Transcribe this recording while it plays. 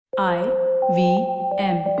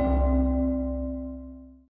IVM.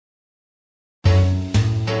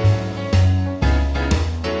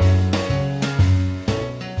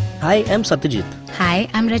 Hi, I'm Satyajit. Hi,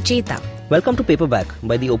 I'm Racheta. Welcome to Paperback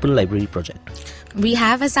by the Open Library Project. We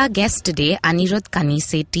have as our guest today Anirudh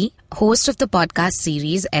Kanisetti, host of the podcast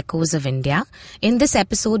series Echoes of India. In this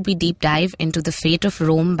episode, we deep dive into The Fate of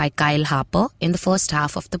Rome by Kyle Harper in the first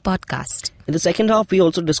half of the podcast. In the second half, we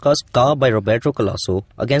also discussed Ka by Roberto Colasso,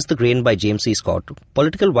 Against the Grain by James C. Scott,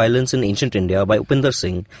 Political Violence in Ancient India by Upinder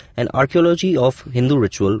Singh, and Archaeology of Hindu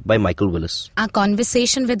Ritual by Michael Willis. Our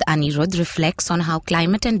conversation with Anirudh reflects on how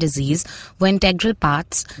climate and disease were integral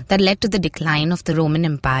parts that led to the decline of the Roman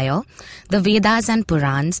Empire, the Vedas and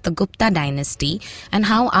Purans, the Gupta dynasty, and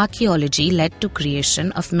how archaeology led to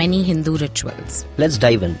creation of many Hindu rituals. Let's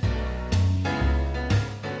dive in.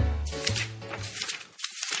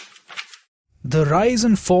 The rise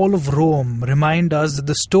and fall of Rome remind us that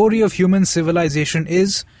the story of human civilization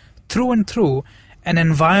is, through and through, an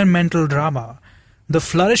environmental drama. The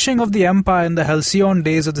flourishing of the empire in the halcyon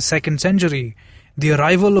days of the 2nd century, the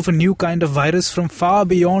arrival of a new kind of virus from far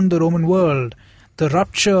beyond the Roman world, the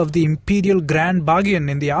rupture of the imperial grand bargain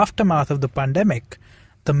in the aftermath of the pandemic,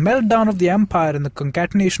 the meltdown of the empire and the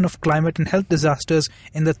concatenation of climate and health disasters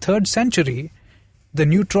in the 3rd century, the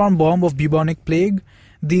neutron bomb of bubonic plague,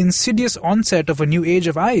 the insidious onset of a new age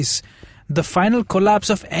of ice, the final collapse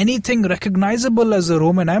of anything recognizable as the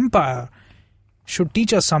Roman Empire, should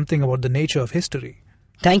teach us something about the nature of history.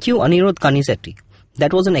 Thank you, Anirudh Kanisetti.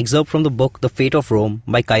 That was an excerpt from the book The Fate of Rome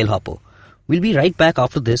by Kyle Harper. We'll be right back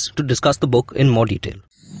after this to discuss the book in more detail.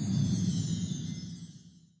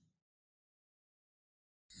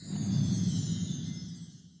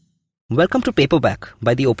 Welcome to Paperback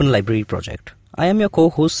by the Open Library Project. I am your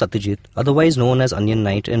co-host Satyajit, otherwise known as Onion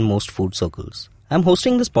Knight in most food circles. I'm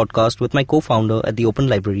hosting this podcast with my co-founder at the Open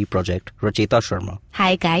Library Project, Racheta Sharma.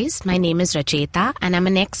 Hi guys, my name is Racheta and I'm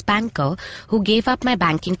an ex-banker who gave up my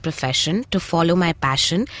banking profession to follow my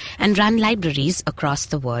passion and run libraries across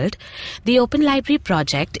the world. The Open Library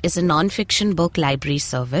Project is a non-fiction book library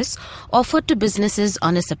service offered to businesses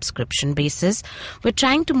on a subscription basis. We're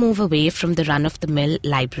trying to move away from the run-of-the-mill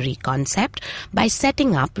library concept by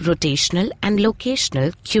setting up rotational and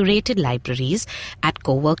locational curated libraries at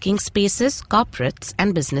co-working spaces, corporates,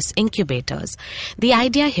 and business incubators. The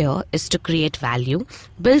idea here is to create value,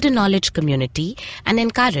 build a knowledge community, and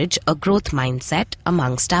encourage a growth mindset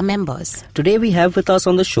amongst our members. Today we have with us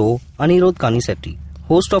on the show Anirudh Kanisetti,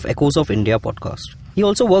 host of Echoes of India podcast. He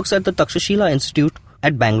also works at the Takshashila Institute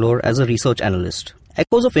at Bangalore as a research analyst.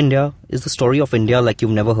 Echoes of India is the story of India like you've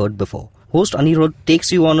never heard before. Host Anirudh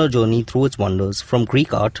takes you on a journey through its wonders from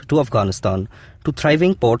Greek art to Afghanistan to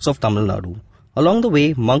thriving ports of Tamil Nadu. Along the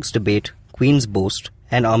way, monks debate, queens boast,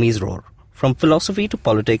 and armies roar. From philosophy to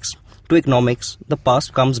politics to economics, the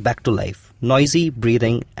past comes back to life, noisy,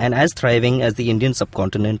 breathing, and as thriving as the Indian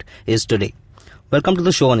subcontinent is today. Welcome to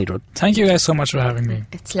the show, Anirudh. Thank you guys so much for having me.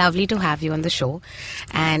 It's lovely to have you on the show.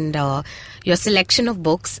 And your selection of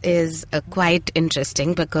books is quite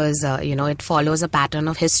interesting because, it follows a pattern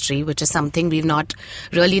of history, which is something we've not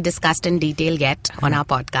really discussed in detail yet on our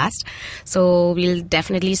podcast. So we'll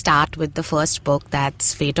definitely start with the first book,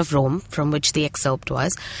 that's Fate of Rome, from which the excerpt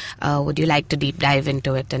was. Would you like to deep dive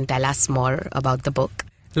into it and tell us more about the book?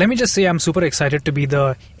 Let me just say I'm super excited to be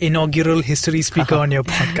the inaugural history speaker on your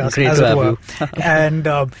podcast, Great as to it have were. you.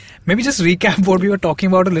 And maybe just recap what we were talking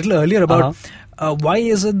about a little earlier about why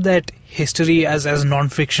is it that history as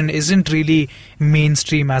non-fiction isn't really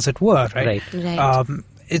mainstream, as it were, right? Right.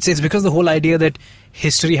 It's because the whole idea that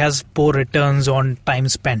history has poor returns on time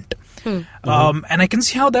spent. And I can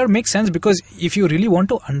see how that makes sense, because if you really want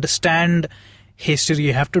to understand history,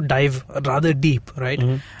 you have to dive rather deep, right?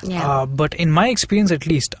 Yeah. But in my experience, at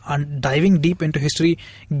least, diving deep into history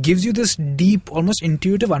gives you this deep, almost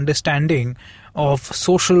intuitive understanding of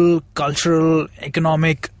social, cultural,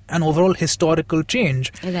 economic, and overall historical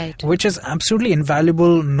change, Right. which is absolutely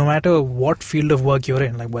invaluable no matter what field of work you're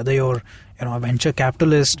in, like whether you're a venture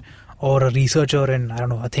capitalist or a researcher in,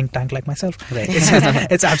 a think tank like myself. Right.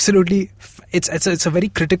 It's absolutely, it's a very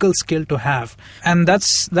critical skill to have. And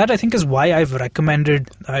that I think is why I've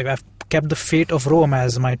kept The Fate of Rome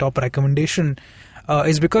as my top recommendation,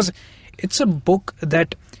 is because it's a book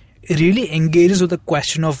that really engages with the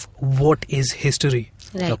question of what is history.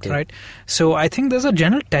 Right. Okay. Right. So I think there's a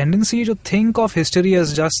general tendency to think of history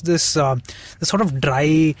as just this sort of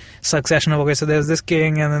dry succession of, okay, so there's this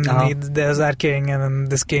king and then there's that king and then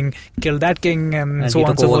this king killed that king and so he on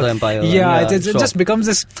and took so over forth. the empire. It Sure. just becomes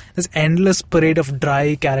this endless parade of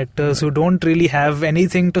dry characters who don't really have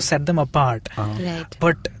anything to set them apart. Right.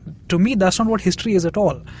 But to me, that's not what history is at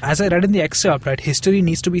all. As I read in the excerpt, right, history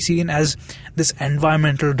needs to be seen as this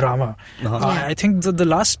environmental drama. I think the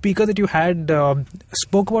last speaker that you had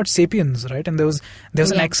spoke about Sapiens, right? And there was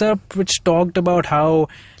an excerpt which talked about how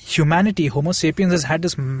humanity, Homo sapiens, has had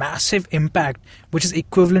this massive impact, which is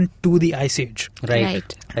equivalent to the Ice Age. Right.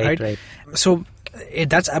 So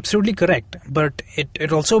that's absolutely correct. But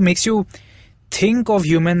it also makes you think of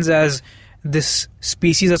humans as this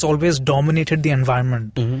species that's always dominated the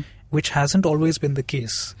environment, which hasn't always been the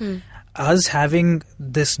case. Us having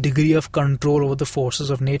this degree of control over the forces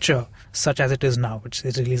of nature, such as it is now, which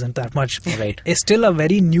it really isn't that much, is still a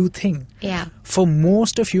very new thing. Yeah. For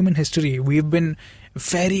most of human history, we've been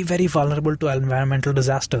very, very vulnerable to environmental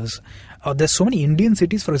disasters. There's so many Indian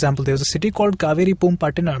cities, for example. There's a city called Kaveri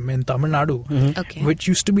Pumpattinam in Tamil Nadu, which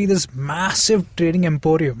used to be this massive trading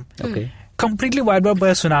emporium. Completely wiped out by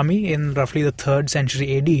a tsunami in roughly the 3rd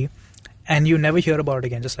century AD, and you never hear about it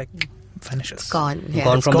again, just like vanishes. It's gone. Yeah.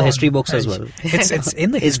 Gone from the history books as well. It's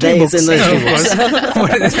in the history books. It's in the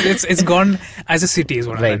history books. It's gone as a city is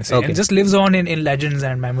what I'm trying to say. Okay. It just lives on in legends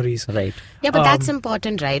and memories. Right. Yeah, but that's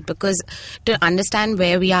important, right? Because to understand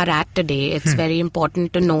where we are at today, it's very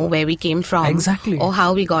important to know where we came from. Exactly. Or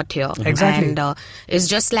how we got here. Exactly. And it's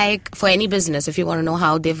just like for any business, if you want to know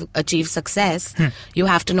how they've achieved success, you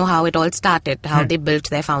have to know how it all started, how they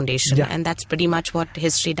built their foundation. Yeah. And that's pretty much what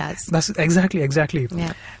history does. That's exactly.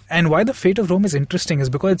 Yeah. And why the fate of Rome is interesting is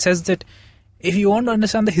because it says that if you want to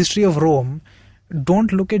understand the history of Rome,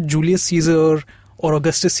 don't look at Julius Caesar or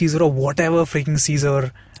Augustus Caesar or whatever freaking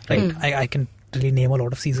Caesar. Right. I can really name a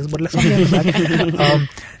lot of Caesars, but let's not get into that.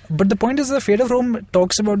 But the point is, the fate of Rome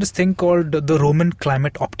talks about this thing called the Roman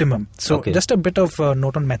climate optimum. So just a bit of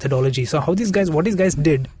note on methodology. So what these guys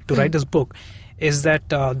did to write this book is that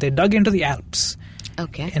they dug into the Alps.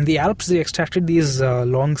 Okay. In the Alps, they extracted these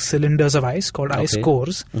long cylinders of ice called ice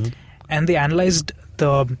cores, and they analyzed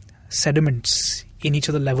the sediments in each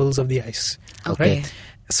of the levels of the ice. Okay. Right?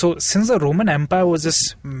 So since the Roman Empire was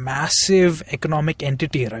this massive economic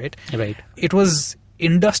entity, right? It was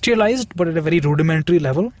industrialized, but at a very rudimentary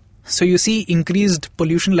level. So you see increased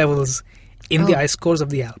pollution levels in the ice cores of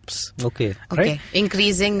the Alps. Right?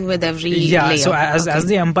 Increasing with every layer. So as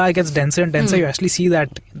the empire gets denser and denser, you actually see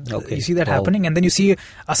that happening, and then you see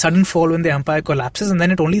a sudden fall when the empire collapses, and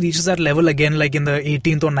then it only reaches that level again like in the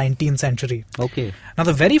 18th or 19th century. Now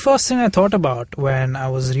the very first thing I thought about when I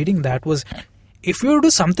was reading that was, if we were to do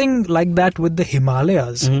something like that with the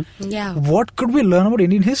Himalayas, what could we learn about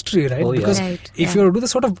Indian history, right? Because if you were to do the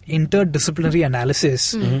sort of interdisciplinary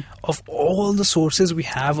analysis of all the sources we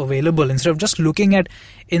have available, instead of just looking at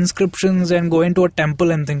inscriptions and going to a temple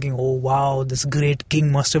and thinking, oh wow, this great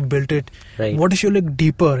king must have built it. What if you look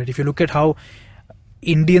deeper? Right? If you look at how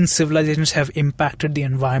Indian civilizations have impacted the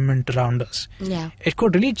environment around us, it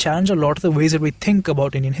could really challenge a lot of the ways that we think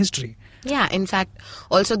about Indian history. Yeah, in fact,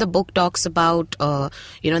 also the book talks about,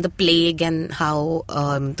 the plague and how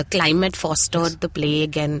the climate fostered the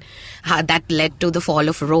plague and how that led to the fall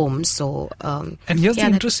of Rome. So, and here's the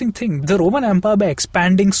interesting thing. The Roman Empire, by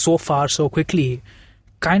expanding so far, so quickly,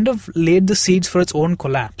 kind of laid the seeds for its own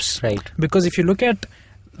collapse. Because if you look at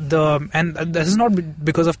and this is not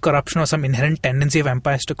because of corruption or some inherent tendency of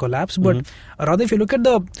empires to collapse, but rather if you look at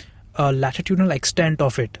the latitudinal extent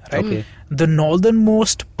of it, right? The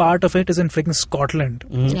northernmost part of it is in freaking Scotland,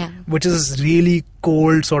 which is really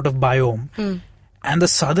cold sort of biome, and the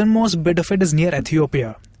southernmost bit of it is near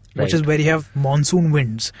Ethiopia, which is where you have monsoon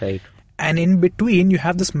winds, and in between you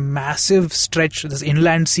have this massive stretch, this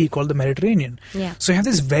inland sea called the Mediterranean. So you have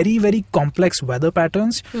these very, very complex weather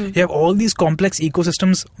patterns. You have all these complex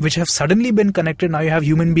ecosystems which have suddenly been connected. Now you have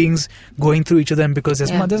human beings going through each of them because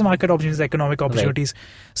there's market opportunities, economic opportunities.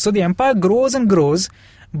 So the empire grows and grows,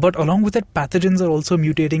 but along with it, pathogens are also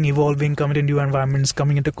mutating, evolving, coming into new environments,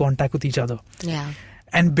 coming into contact with each other.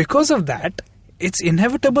 And because of that, it's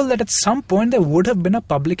inevitable that at some point there would have been a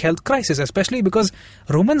public health crisis, especially because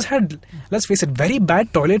Romans had, let's face it, very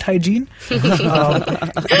bad toilet hygiene.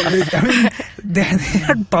 I mean, they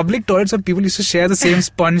had public toilets where people used to share the same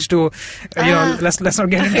sponge to, let's not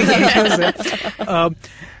get into that.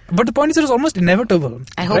 But the point is, it was almost inevitable.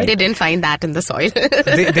 I hope they didn't find that in the soil.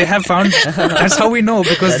 They have found, that's how we know,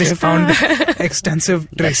 because they have found extensive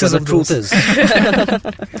traces of truth is.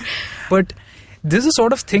 But this is the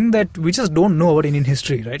sort of thing that we just don't know about Indian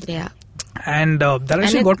history, right? And that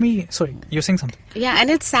actually got me... Sorry, you're saying something. Yeah, and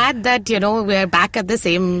it's sad that, we're back at the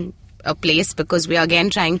same place because we're again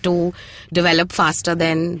trying to develop faster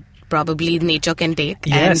than probably nature can take.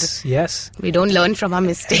 Yes. We don't learn from our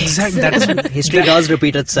mistakes. Exactly. History does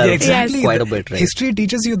repeat itself quite a bit, right? History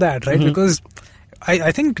teaches you that, right? Because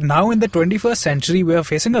I think now in the 21st century, we are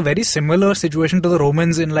facing a very similar situation to the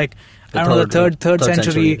Romans in like, the third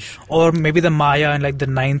century, or maybe the Maya in like the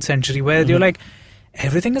 9th century, where you're like,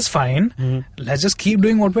 everything is fine. Let's just keep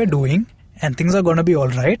doing what we're doing and things are going to be all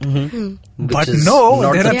right. But no,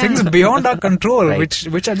 there are things beyond our control,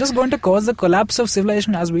 which are just going to cause the collapse of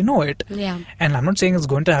civilization as we know it. Yeah. And I'm not saying it's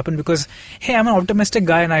going to happen because, hey, I'm an optimistic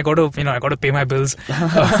guy and I got to pay my bills.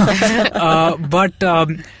 But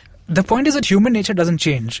the point is that human nature doesn't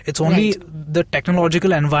change. It's only the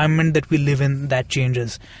technological environment that we live in that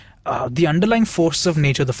changes. The underlying forces of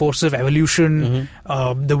nature, the forces of evolution,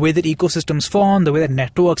 the way that ecosystems form, the way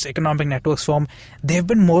that economic networks form, they've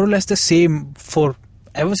been more or less the same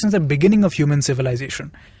ever since the beginning of human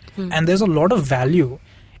civilization. And there's a lot of value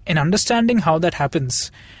in understanding how that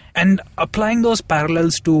happens and applying those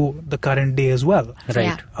parallels to the current day as well.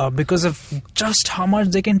 Right. Because of just how much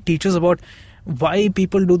they can teach us about why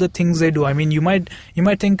people do the things they do. I mean, you might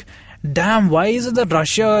think, damn, why is it that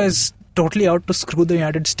Russia is totally out to screw the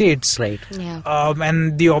United States? Right. Yeah.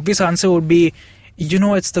 And the obvious answer would be,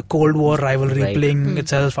 it's the Cold War rivalry playing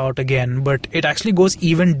itself out again. But it actually goes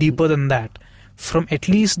even deeper than that. From at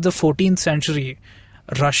least the 14th century,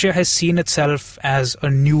 Russia has seen itself as a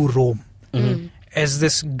new Rome, as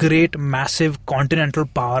this great, massive continental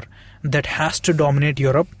power that has to dominate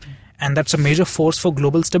Europe, and that's a major force for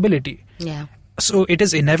global stability. Yeah. So it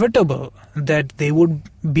is inevitable that they would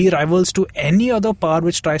be rivals to any other power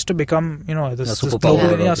which tries to become, this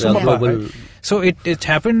superpower. Global. Right? So it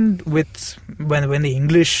happened with when the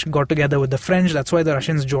English got together with the French. That's why the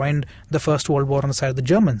Russians joined the First World War on the side of the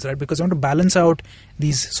Germans, right? Because they want to balance out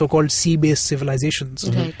these so-called sea-based civilizations.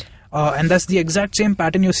 Right. And that's the exact same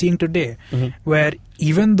pattern you're seeing today, where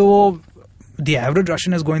even though the average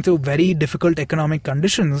Russian is going through very difficult economic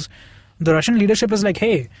conditions, the Russian leadership is like,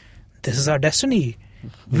 hey, this is our destiny.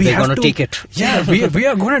 We're going to take it. Yeah, we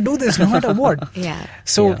are going to do this no matter what. Yeah.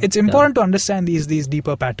 So it's important to understand these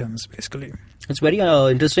deeper patterns, basically. It's very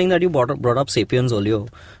interesting that you brought up Sapiens earlier,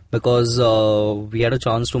 because we had a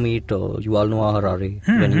chance to meet Yuval Noah Harari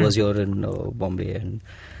when he was here in Bombay, and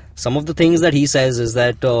some of the things that he says is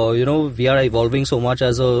that we are evolving so much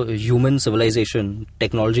as a human civilization.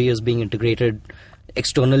 Technology is being integrated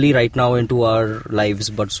externally right now into our lives,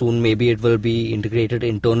 but soon maybe it will be integrated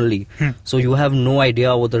internally. So you have no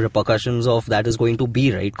idea what the repercussions of that is going to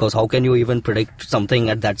be, right? Because how can you even predict something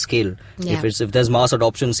at that scale? Yeah. If there's mass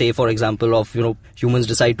adoption, say for example, of humans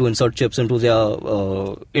decide to insert chips into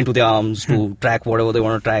their arms to track whatever they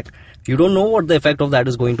want to track, you don't know what the effect of that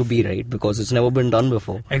is going to be, right? Because it's never been done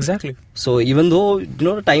before. Exactly. So even though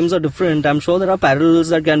the times are different, I'm sure there are parallels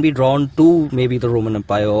that can be drawn to maybe the Roman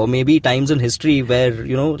Empire, or maybe times in history where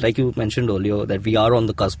like you mentioned earlier, that we are on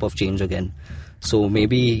the cusp of change again. So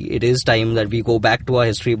maybe it is time that we go back to our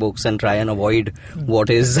history books and try and avoid what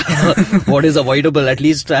is avoidable. At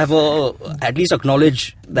least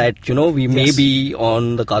acknowledge that we may be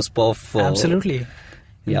on the cusp of absolutely.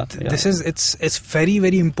 Yeah. It's very,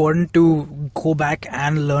 very important to go back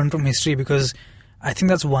and learn from history, because I think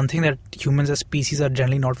that's one thing that humans as species are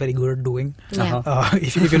generally not very good at doing. Yeah.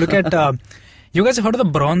 If you look at you guys have heard of the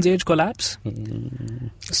Bronze Age collapse? I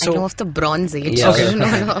know of the Bronze Age. Yeah.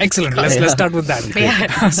 Okay. Excellent. Let's start with that.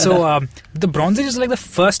 Yeah. So the Bronze Age is like the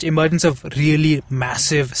first emergence of really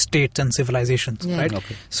massive states and civilizations, right?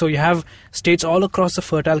 Okay. So you have states all across the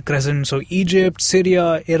Fertile Crescent. So Egypt,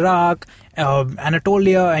 Syria, Iraq,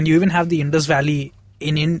 Anatolia, and you even have the Indus Valley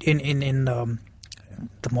in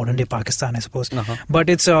the modern day Pakistan, I suppose. But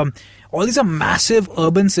it's all these are massive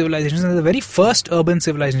urban civilizations, and they're the very first urban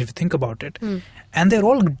civilizations if you think about it. And they're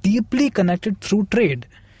all deeply connected through trade.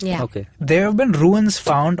 Yeah. Okay. There have been ruins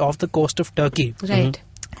found off the coast of Turkey, Right.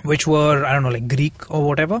 which were, I don't know, like Greek or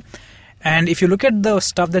whatever. And if you look at the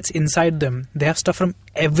stuff that's inside them, they have stuff from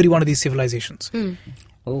every one of these civilizations.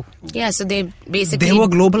 Oh. Yeah, so they basically... They were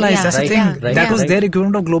globalized, Yeah. that's the Right, thing. right, That was right. their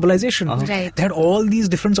equivalent of globalization. Right. They had all these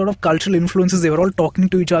different sort of cultural influences. They were all talking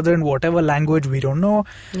to each other in whatever language, we don't know.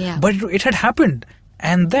 Yeah. But it had happened.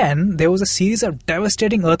 And then there was a series of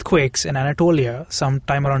devastating earthquakes in Anatolia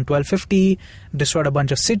sometime around 1250, destroyed a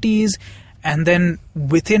bunch of cities. And then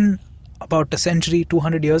within about a century,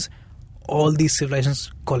 200 years, all these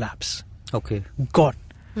civilizations collapse. Okay. Gone.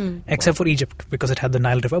 Except for Egypt, because it had the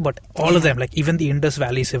Nile River, but all of them, like even the Indus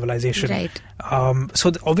Valley civilization. Right.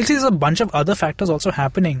 So obviously there's a bunch of other factors also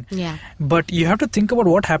happening. Yeah. But you have to think about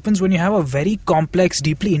what happens when you have a very complex,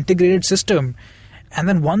 deeply integrated system, and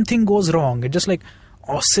then one thing goes wrong. It's just like,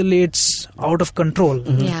 oscillates out of control.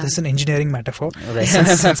 Yeah. This is an engineering metaphor. Right.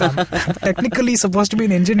 Since I'm technically supposed to be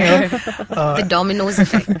an engineer. The dominoes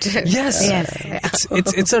effect. Yes.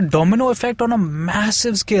 It's a domino effect on a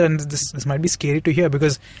massive scale, and this might be scary to hear,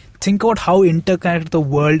 because think about how interconnected the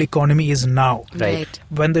world economy is now. Right.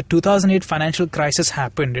 When the 2008 financial crisis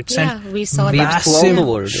happened, it sent we saw Waves that. throughout the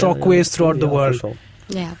world. shockwaves throughout the for world. sure.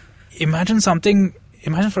 Yeah. Imagine,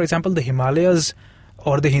 for example, the Himalayas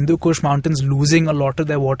or the Hindu Kush mountains losing a lot of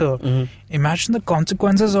their water. Imagine the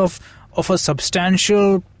consequences of a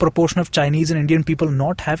substantial proportion of Chinese and Indian people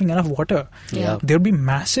not having enough water. Yeah. There would be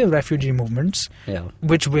massive refugee movements,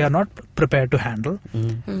 which we are not prepared to handle.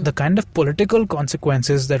 The kind of political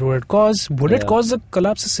consequences that would cause, it cause the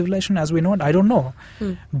collapse of civilization as we know it? I don't know.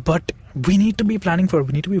 But we need to be planning for it.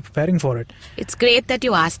 We need to be preparing for it. It's great that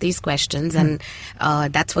you ask these questions, and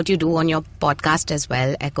that's what you do on your podcast as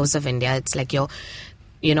well, Echoes of India. It's like you're,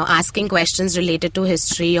 asking questions related to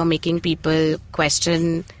history, or making people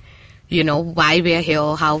question, why we're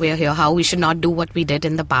here, how we're here, how we should not do what we did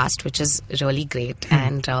in the past, which is really great.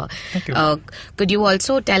 And Thank you. could you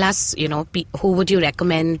also tell us, who would you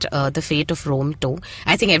recommend The Fate of Rome to?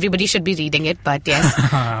 I think everybody should be reading it, but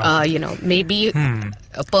yes, maybe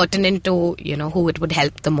pertinent to, who it would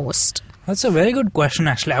help the most. That's a very good question,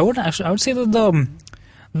 actually. I would say that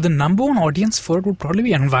the number one audience for it would probably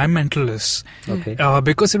be environmentalists. Okay.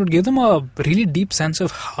 Because it would give them a really deep sense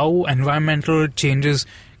of how environmental changes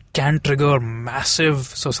can trigger massive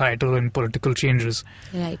societal and political changes.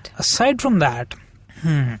 Right. Aside from that,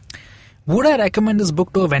 would I recommend this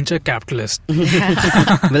book to a venture capitalist?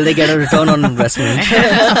 Will they get a return on investment?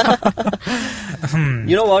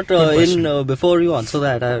 You know what? Before you answer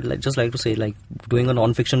that, I'd just like to say, doing a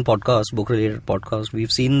non-fiction podcast, book-related podcast,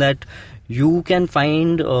 we've seen that you can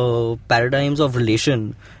find paradigms of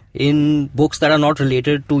relation in books that are not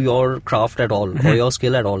related to your craft at all or your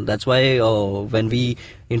skill at all. That's why when we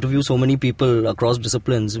interview so many people across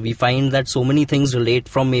disciplines, we find that so many things relate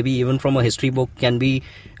from, maybe even from a history book, can be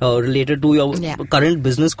related to your current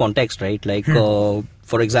business context, right?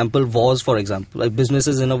 For example, wars, like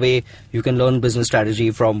businesses, in a way, you can learn business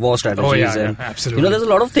strategy from war strategies. Absolutely. There's a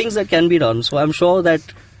lot of things that can be done. So I'm sure that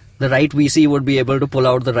the right VC would be able to pull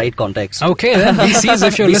out the right context. Okay, then VCs,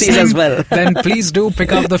 if you're VCs listening, as well. then please do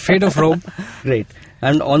pick up The Fate of Rome. Great.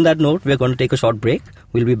 And on that note, we're going to take a short break.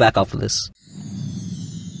 We'll be back after this.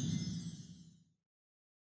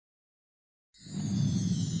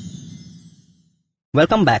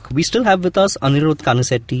 Welcome back. We still have with us Anirudh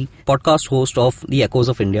Kanisetti, podcast host of the Echoes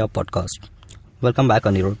of India podcast. Welcome back,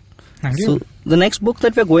 Anirudh. Thank you. So, the next book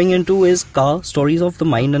that we're going into is Ka, Stories of the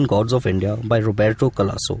Mind and Gods of India by Roberto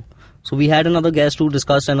Colasso. So we had another guest who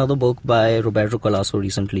discussed another book by Roberto Colasso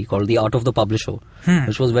recently called The Art of the Publisher,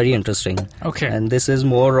 which was very interesting. Okay. And this is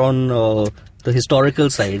more on the historical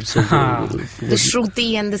side. So The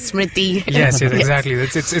Shruti and the Smriti. Yes, exactly.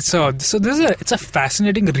 It's a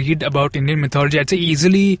fascinating read about Indian mythology. I'd say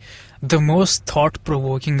easily the most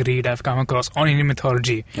thought-provoking read I've come across on Indian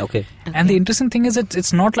mythology. Okay. And the interesting thing is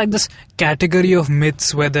it's not like this category of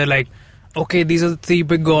myths where they're like, okay, these are the three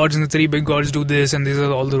big gods and the three big gods do this and these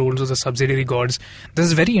are all the roles of the subsidiary gods.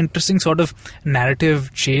 There's a very interesting sort of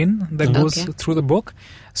narrative chain that goes through the book.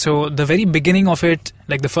 So the very beginning of it,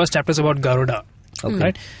 like the first chapter is about Garuda. Okay.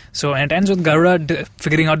 Right? So and it ends with Garuda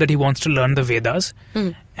figuring out that he wants to learn the Vedas.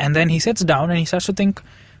 And then he sits down and he starts to think,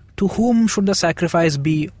 to whom should the sacrifice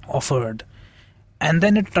be offered? And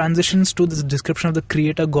then it transitions to this description of the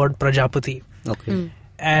creator god Prajapati. Okay.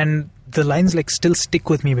 And the lines still stick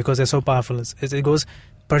with me because they're so powerful. It goes,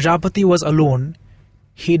 Prajapati was alone.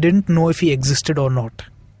 He didn't know if he existed or not.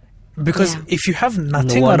 Because if you have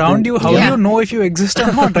nothing around you, how do you know if you exist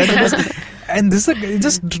or not? Right? And it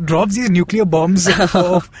just drops these nuclear bombs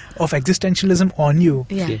of existentialism on you.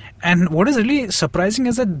 Yeah. Okay. And what is really surprising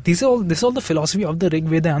is that this is all the philosophy of the Rig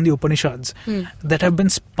Veda and the Upanishads that have been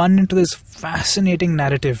spun into this fascinating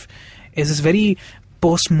narrative. It's this very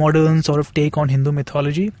postmodern sort of take on Hindu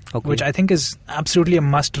mythology, which I think is absolutely a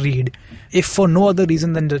must read, if for no other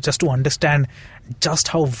reason than just to understand just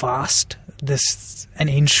how vast this and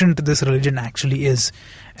ancient this religion actually is.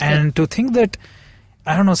 And to think that,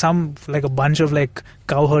 I don't know, a bunch of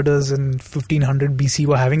cowherders in 1500 BC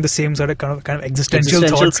were having the same sort of kind of existential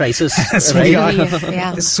thoughts crisis, as right? we are.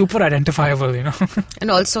 Yeah. It's super identifiable,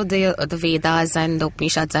 And also the Vedas and the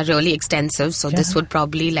Upanishads are really extensive, so this would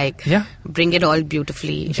probably bring it all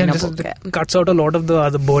beautifully in a book. Cuts out a lot of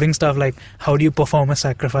the boring stuff, like how do you perform a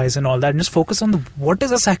sacrifice and all that, and just focus on what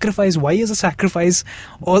is a sacrifice, why is a sacrifice,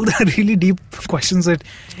 all the really deep questions that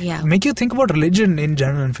make you think about religion in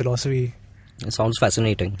general and philosophy. It sounds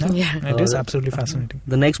fascinating. Yeah. It is absolutely fascinating.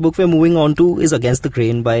 The next book we're moving on to is Against the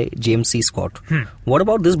Grain by James C. Scott. What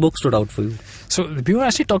about this book stood out for you? So we were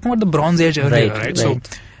actually talking about the Bronze Age earlier, right? So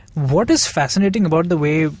what is fascinating about the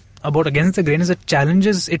way about Against the Grain is it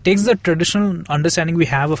challenges, it takes the traditional understanding we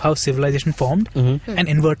have of how civilization formed and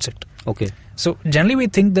inverts it. Okay. So generally we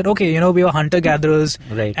think that, okay, we were hunter-gatherers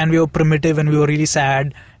and we were primitive and we were really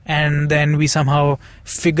sad, and then we somehow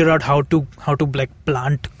figured out how to like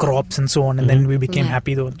plant crops and so on, and then we became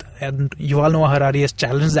happy. Though, and Yuval Noah Harari has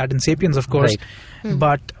challenged that in *Sapiens*, of course.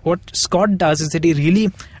 But what Scott does is that he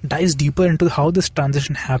really dives deeper into how this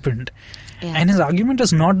transition happened, and his argument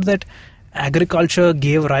is not that agriculture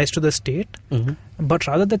gave rise to the state, but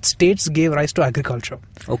rather that states gave rise to agriculture.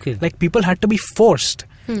 Okay. Like people had to be forced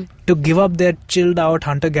to give up their chilled out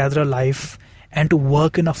hunter-gatherer life and to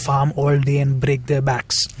work in a farm all day and break their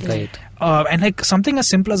backs. Right. And like something as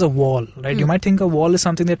simple as a wall, right? You might think a wall is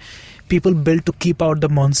something that people built to keep out the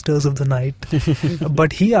monsters of the night.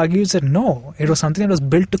 But he argues that no, it was something that was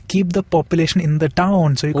built to keep the population in the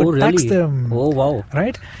town so you could tax them. Oh, wow.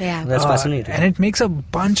 Right? Yeah. That's fascinating. And it makes a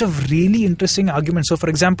bunch of really interesting arguments. So, for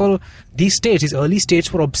example, these early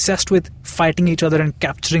states were obsessed with fighting each other and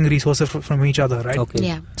capturing resources from each other, right? Okay.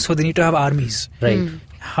 Yeah. So they need to have armies. Right.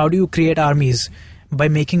 How do you create armies? By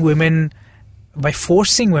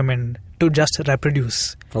forcing women to just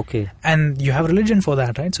reproduce. Okay. And you have religion for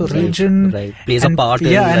that, right? So religion plays a part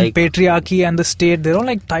in and patriarchy and the state, they're all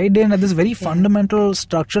like tied in at this very fundamental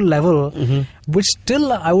structural level, which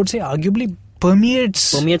still, I would say, arguably permeates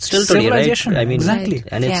still civilization. Today, right? I mean, exactly.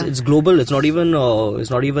 And it's global. It's not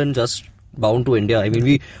even just bound to India. I mean,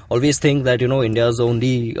 we always think that India is the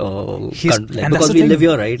only because we live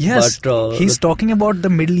here, right? Yes, but he's talking about the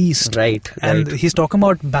Middle East, right? And he's talking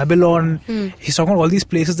about Babylon. He's talking about all these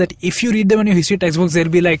places that if you read them in your history textbooks, they'll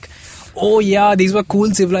be like, oh yeah, these were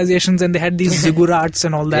cool civilizations and they had these ziggurats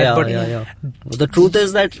and all that. The truth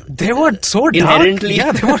is that they were so inherently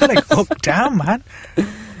dark. Yeah, they were like, oh damn, man.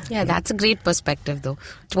 Yeah, that's a great perspective, though.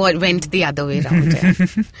 It went the other way around. Yeah.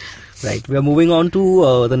 Right. We are moving on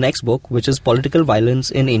to the next book, which is Political Violence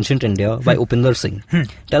in Ancient India by Upinder Singh.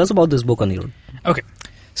 Tell us about this book, Anirudh. Okay.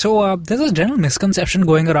 So there's a general misconception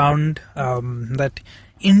going around that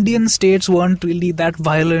Indian states weren't really that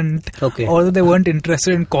violent, or that they weren't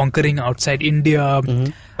interested in conquering outside India.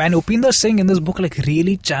 And Upinder Singh in this book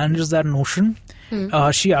really challenges that notion.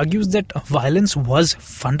 She argues that violence was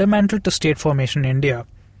fundamental to state formation in India,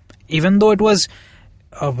 even though it was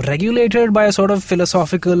regulated by a sort of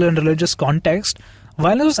philosophical and religious context.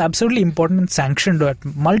 Violence was absolutely important and sanctioned at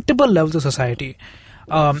multiple levels of society.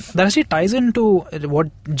 That actually ties into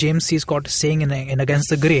what James C. Scott is saying in Against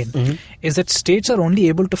the Grain, is that states are only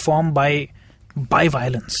able to form by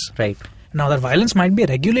violence. Right. Now, that violence might be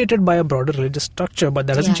regulated by a broader religious structure, but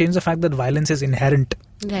that doesn't change the fact that violence is inherent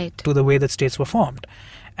to the way that states were formed.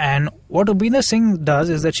 And what Upinder Singh does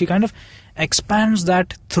is that she kind of expands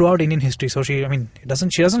that throughout Indian history. So she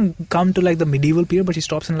doesn't come to like the medieval period, but she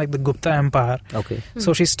stops in like the Gupta Empire. Okay.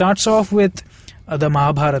 So she starts off with the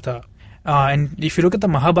Mahabharata. And if you look at the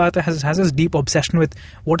Mahabharata, has this deep obsession with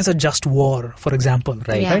what is a just war, for example.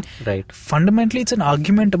 Right. Fundamentally, it's an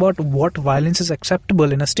argument about what violence is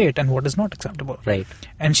acceptable in a state and what is not acceptable. Right.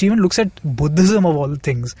 And she even looks at Buddhism of all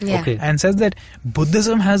things, and says that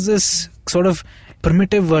Buddhism has this sort of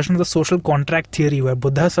primitive version of the social contract theory where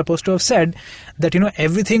Buddha is supposed to have said that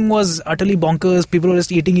everything was utterly bonkers, people were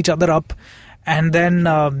just eating each other up, and then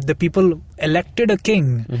the people elected a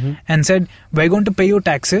king and said, we're going to pay you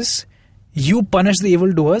taxes, you punish the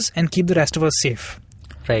evildoers and keep the rest of us safe.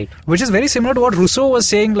 Right. Which is very similar to what Rousseau was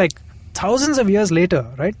saying like thousands of years later,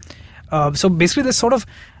 right? So basically this sort of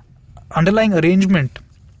underlying arrangement,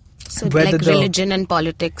 so like religion and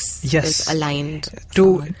politics is aligned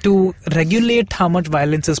to regulate how much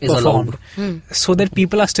violence is performed, so that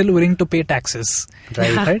people are still willing to pay taxes.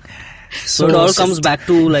 Right. So it all comes back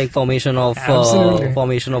to like formation of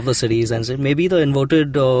the cities, and maybe the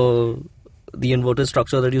inverted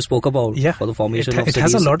structure that you spoke about for the formation of cities. It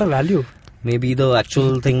has a lot of value. Maybe the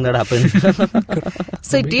actual thing that happened.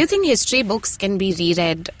 So do you think history books can be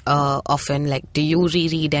reread often? Like, do you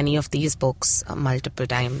reread any of these books multiple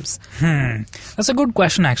times? That's a good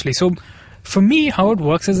question, actually. So for me, how it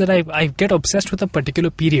works is that I get obsessed with a particular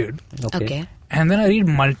period. Okay. And then I read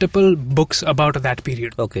multiple books about that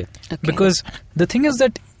period. Okay. Because the thing is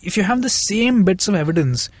that if you have the same bits of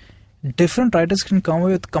evidence, different writers can come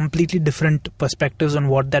away with completely different perspectives on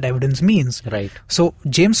what that evidence means. Right. So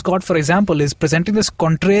James Scott, for example, is presenting this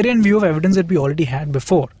contrarian view of evidence that we already had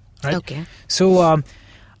before. Right. Okay. So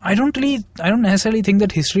I don't necessarily think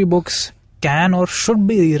that history books can or should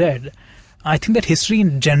be reread. I think that history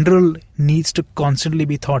in general needs to constantly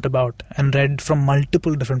be thought about and read from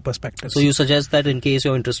multiple different perspectives. So you suggest that in case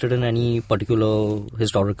you're interested in any particular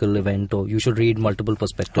historical event, or you should read multiple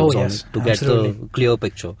perspectives on it to get the clear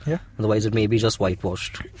picture. Yeah. Otherwise, it may be just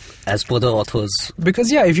whitewashed, as per the authors.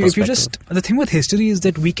 Because if you just, the thing with history is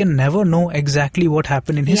that we can never know exactly what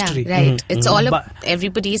happened in history. Yeah, right. It's all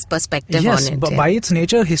everybody's perspective on it. But by its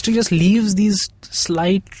nature, history just leaves these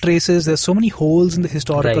slight traces. There's so many holes in the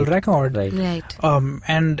historical record. Right.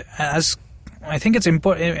 And as I think it's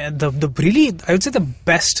important, I would say the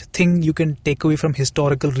best thing you can take away from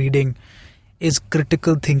historical reading is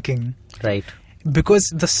critical thinking. Right.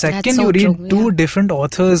 Because the second you read two different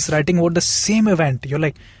authors writing about the same event, you're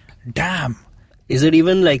like, damn. Is it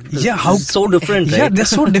even like how so different? Right? Yeah, they're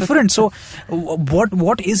so different. So,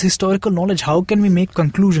 what is historical knowledge? How can we make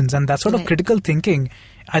conclusions? And that sort of critical thinking,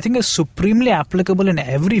 I think, is supremely applicable in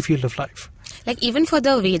every field of life. Like even for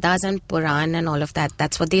the Vedas and Puran and all of that,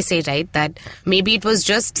 that's what they say, right? That maybe it was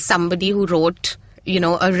just somebody who wrote,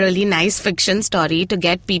 a really nice fiction story to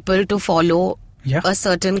get people to follow a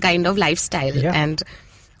certain kind of lifestyle. Yeah. And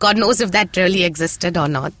God knows if that really existed or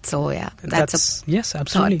not. So that's yes,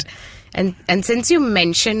 absolutely. Thought. And since you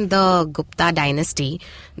mentioned the Gupta dynasty,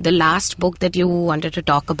 the last book that you wanted to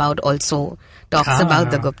talk about also talks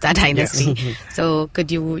about the Gupta dynasty. Yes. So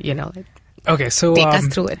could you, okay, so take us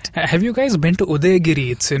through it. Have you guys been to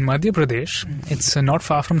Udaygiri? It's in Madhya Pradesh. It's not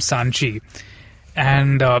far from Sanchi.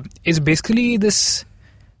 And it's basically this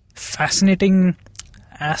fascinating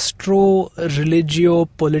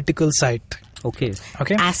astro-religio-political site. Okay.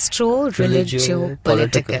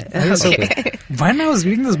 Astro-religio-political. Okay. When I was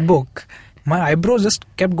reading this book, my eyebrows just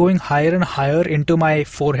kept going higher and higher into my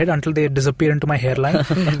forehead until they disappeared into my hairline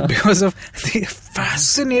because of the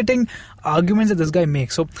fascinating arguments that this guy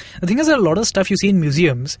makes. So the thing is that a lot of stuff you see in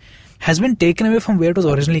museums has been taken away from where it was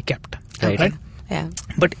originally kept. Right? Yeah.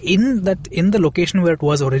 But in the location where it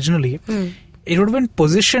was originally, it would have been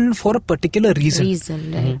positioned for a particular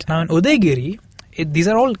reason. Right. Now in Udaygiri, these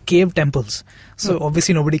are all cave temples. So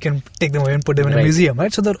obviously nobody can take them away and put them in a museum,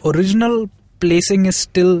 right? So the original placing is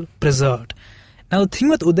still preserved. Now the thing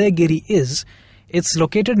with Udaygiri is it's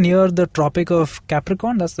located near the Tropic of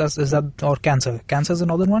Capricorn. Is that or Cancer? Cancer is the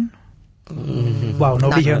northern one. Wow,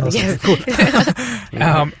 nobody here knows. Yes. Cool.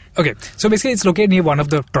 Okay, so basically it's located near one of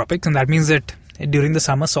the tropics, and that means that during the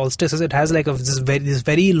summer solstices it has like this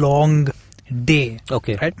very long day.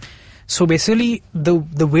 Okay. Right. So basically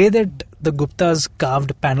the way that the Guptas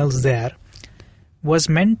carved panels there was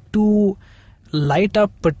meant to light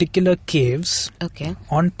up particular caves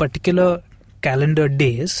on particular calendar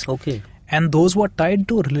days. Okay. And those were tied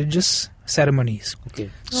to religious ceremonies.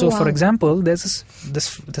 Okay. So for example, there's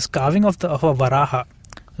this carving of a Varaha,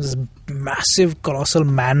 this massive colossal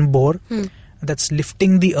man boar that's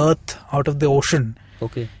lifting the earth out of the ocean.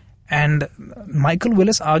 Okay. And Michael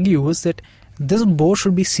Willis argues that this boar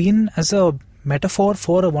should be seen as a metaphor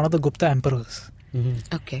for one of the Gupta emperors.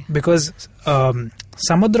 Okay. Because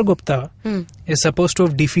Samudragupta is supposed to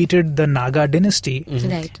have defeated the Naga dynasty.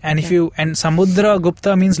 Right. And and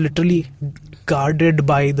Samudragupta means literally guarded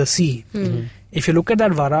by the sea. If you look at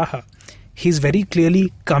that Varaha, he's very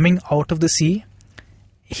clearly coming out of the sea.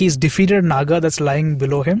 He's defeated Naga that's lying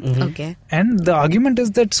below him. Okay. And the argument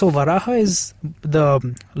is that Varaha is the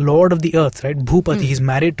lord of the earth, right? Bhupati. He's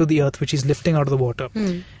married to the earth, which he's lifting out of the water.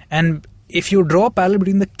 And if you draw a parallel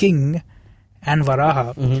between the king and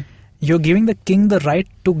Varaha, you're giving the king the right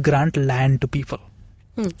to grant land to people.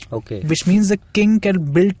 Okay. Which means the king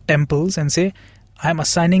can build temples and say, I'm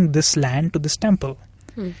assigning this land to this temple.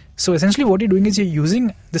 So essentially what you're doing is you're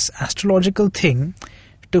using this astrological thing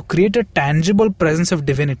to create a tangible presence of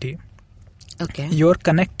divinity. Okay. You're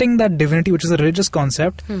connecting that divinity, which is a religious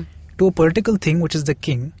concept, to a political thing, which is the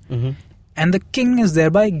king. And the king is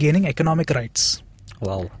thereby gaining economic rights.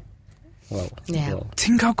 Wow. Yeah. Wow.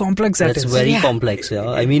 Think how complex that is. That's very complex, yeah.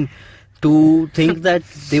 I mean, to think that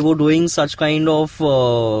they were doing such kind of,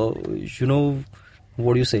 what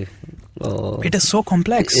do you say? It is so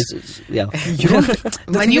complex. Yeah.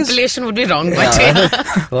 Manipulation would be wrong, but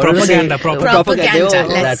Propaganda.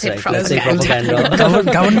 Let's say propaganda.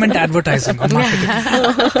 Government advertising or marketing.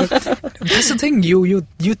 That's the thing. You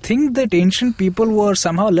think that ancient people were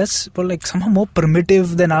somehow somehow more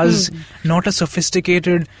primitive than us, not as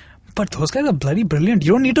sophisticated. But those guys are bloody brilliant.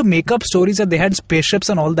 You don't need to make up stories that they had spaceships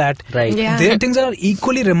and all that. Right. Yeah. Their things are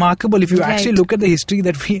equally remarkable if you actually look at the history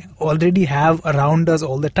that we already have around us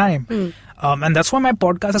all the time. And that's why my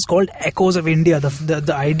podcast is called Echoes of India.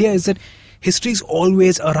 The idea is that history is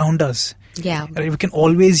always around us. Yeah. You can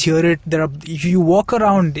always hear it. If you walk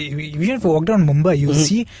around, even if you walk around Mumbai, you'll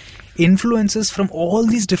see influences from all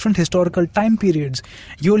these different historical time periods.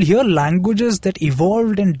 You'll hear languages that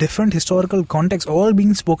evolved in different historical contexts, all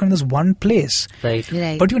being spoken in this one place. Right.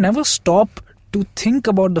 But you never stop to think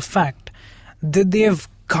about the fact that they have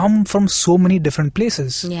come from so many different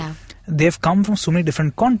places. Yeah. They've come from so many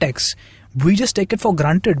different contexts. We just take it for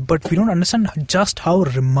granted, but we don't understand just how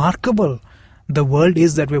remarkable the world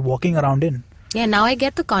is that we're walking around in. Yeah, now I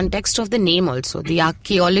get the context of the name also, the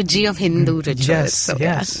archaeology of Hindu rituals. Yes, So,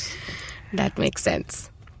 yes. yeah, that makes sense.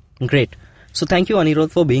 Great. So thank you,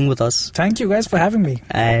 Anirudh, for being with us. Thank you guys for having me.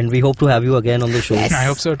 And we hope to have you again on the show. Yes. I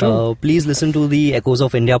hope so too. Please listen to the Echoes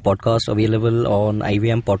of India podcast, available on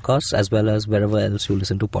IVM Podcasts as well as wherever else you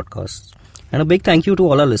listen to podcasts. And a big thank you to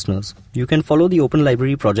all our listeners. You can follow the Open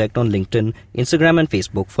Library Project on LinkedIn, Instagram and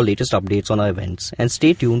Facebook for latest updates on our events. And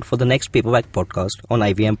stay tuned for the next paperback podcast on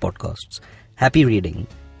IVM Podcasts. Happy reading.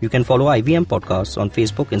 You can follow IVM Podcasts on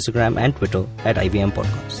Facebook, Instagram and Twitter at IVM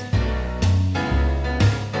Podcasts.